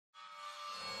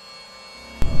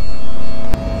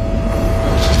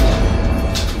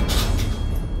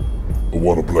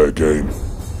want to play a game.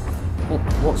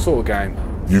 What sort of game?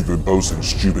 You've been posting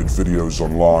stupid videos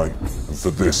online, and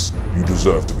for this, you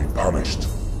deserve to be punished.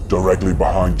 Directly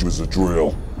behind you is a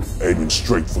drill, aiming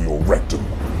straight for your rectum.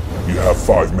 You have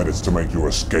 5 minutes to make your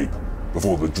escape,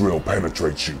 before the drill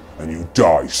penetrates you, and you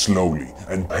die slowly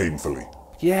and painfully.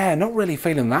 Yeah, not really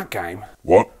feeling that game.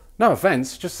 What? No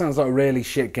offence, just sounds like a really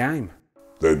shit game.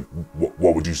 Then,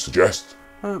 what would you suggest?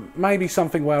 Maybe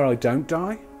something where I don't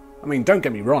die? I mean, don't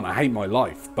get me wrong, I hate my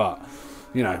life, but,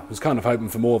 you know, I was kind of hoping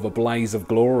for more of a blaze of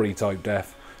glory type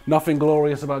death. Nothing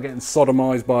glorious about getting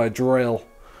sodomised by a drill.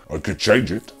 I could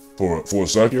change it. For a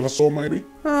circular saw, maybe?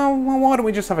 Oh, well, why don't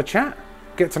we just have a chat?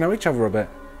 Get to know each other a bit.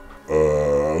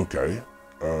 Okay.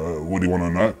 What do you want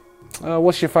to know?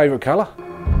 What's your favourite colour?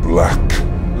 Black,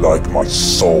 like my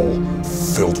soul,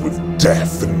 filled with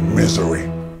death and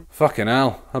misery. Fucking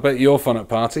hell, I bet you're fun at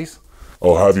parties.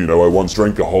 I'll have you know I once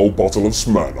drank a whole bottle of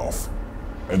Smirnoff,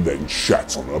 and then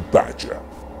shat on a badger.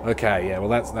 Okay, yeah, well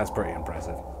that's pretty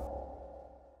impressive.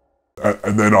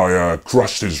 And then I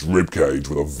crushed his ribcage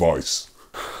with a vice.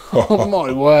 Oh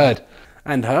my word.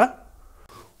 And her?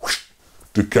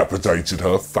 Decapitated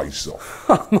her face off.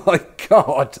 Oh my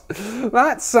god,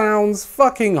 that sounds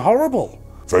fucking horrible.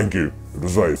 Thank you, it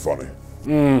was very funny.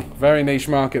 Very niche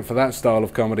market for that style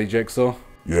of comedy, Jigsaw.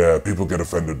 Yeah, people get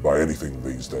offended by anything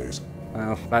these days.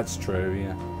 Well, that's true,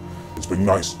 yeah. It's been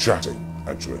nice chatting,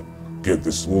 actually. Get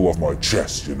this all off my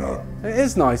chest, you know. It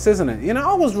is nice, isn't it? You know,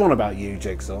 I was wrong about you,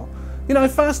 Jigsaw. You know,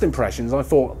 first impressions, I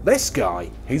thought, this guy,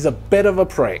 he's a bit of a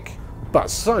prick. But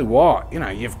so what? You know,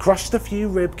 you've crushed a few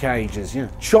rib cages, you know,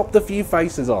 chopped a few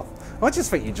faces off. I just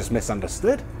think you just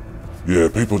misunderstood. Yeah,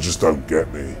 people just don't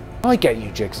get me. I get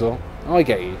you, Jigsaw. I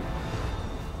get you.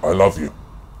 I love you.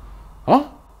 Huh?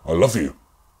 I love you.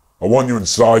 I want you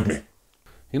inside me.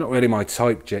 You're not really my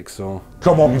type, Jigsaw.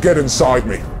 Come on, get inside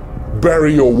me.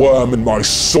 Bury your worm in my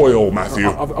soil, Matthew.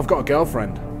 I've got a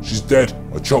girlfriend. She's dead.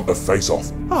 I chopped her face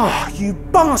off. Ah, you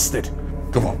bastard!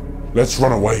 Come on, let's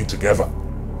run away together.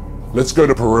 Let's go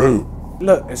to Peru.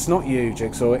 Look, it's not you,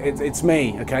 Jigsaw. It's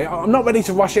me, okay? I'm not ready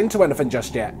to rush into anything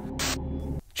just yet.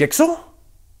 Jigsaw?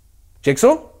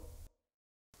 Jigsaw?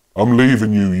 I'm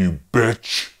leaving you, you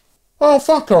bitch. Oh,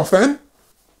 fuck off then.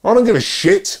 I don't give a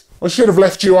shit. I should have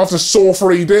left you after Saw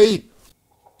 3D.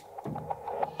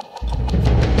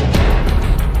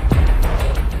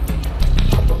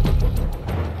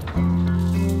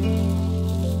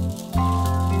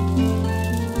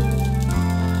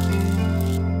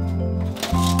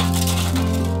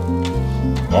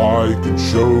 I can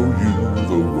show you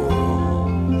the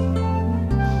world,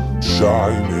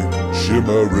 shining,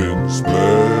 shimmering,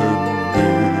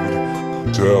 splendid.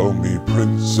 Tell me,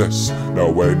 princess, now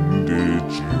when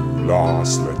did you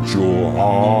last let your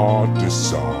heart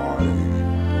decide?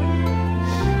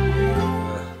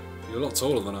 You're a lot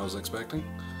taller than I was expecting.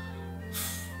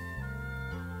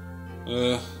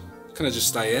 Can I just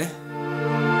stay here?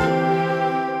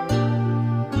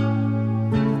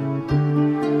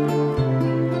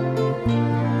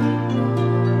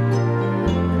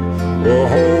 A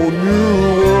whole new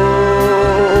world,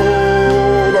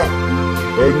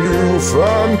 a new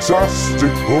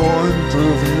fantastic point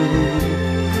of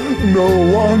view. No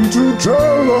one to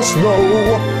tell us no,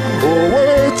 or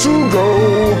where to go,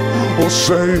 or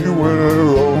say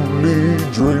we're only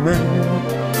dreaming.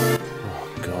 Oh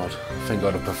God, I think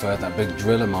I'd have preferred that big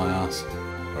drill in my ass.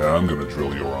 Yeah, I'm gonna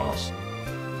drill your ass.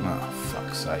 Oh,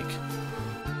 fuck's sake.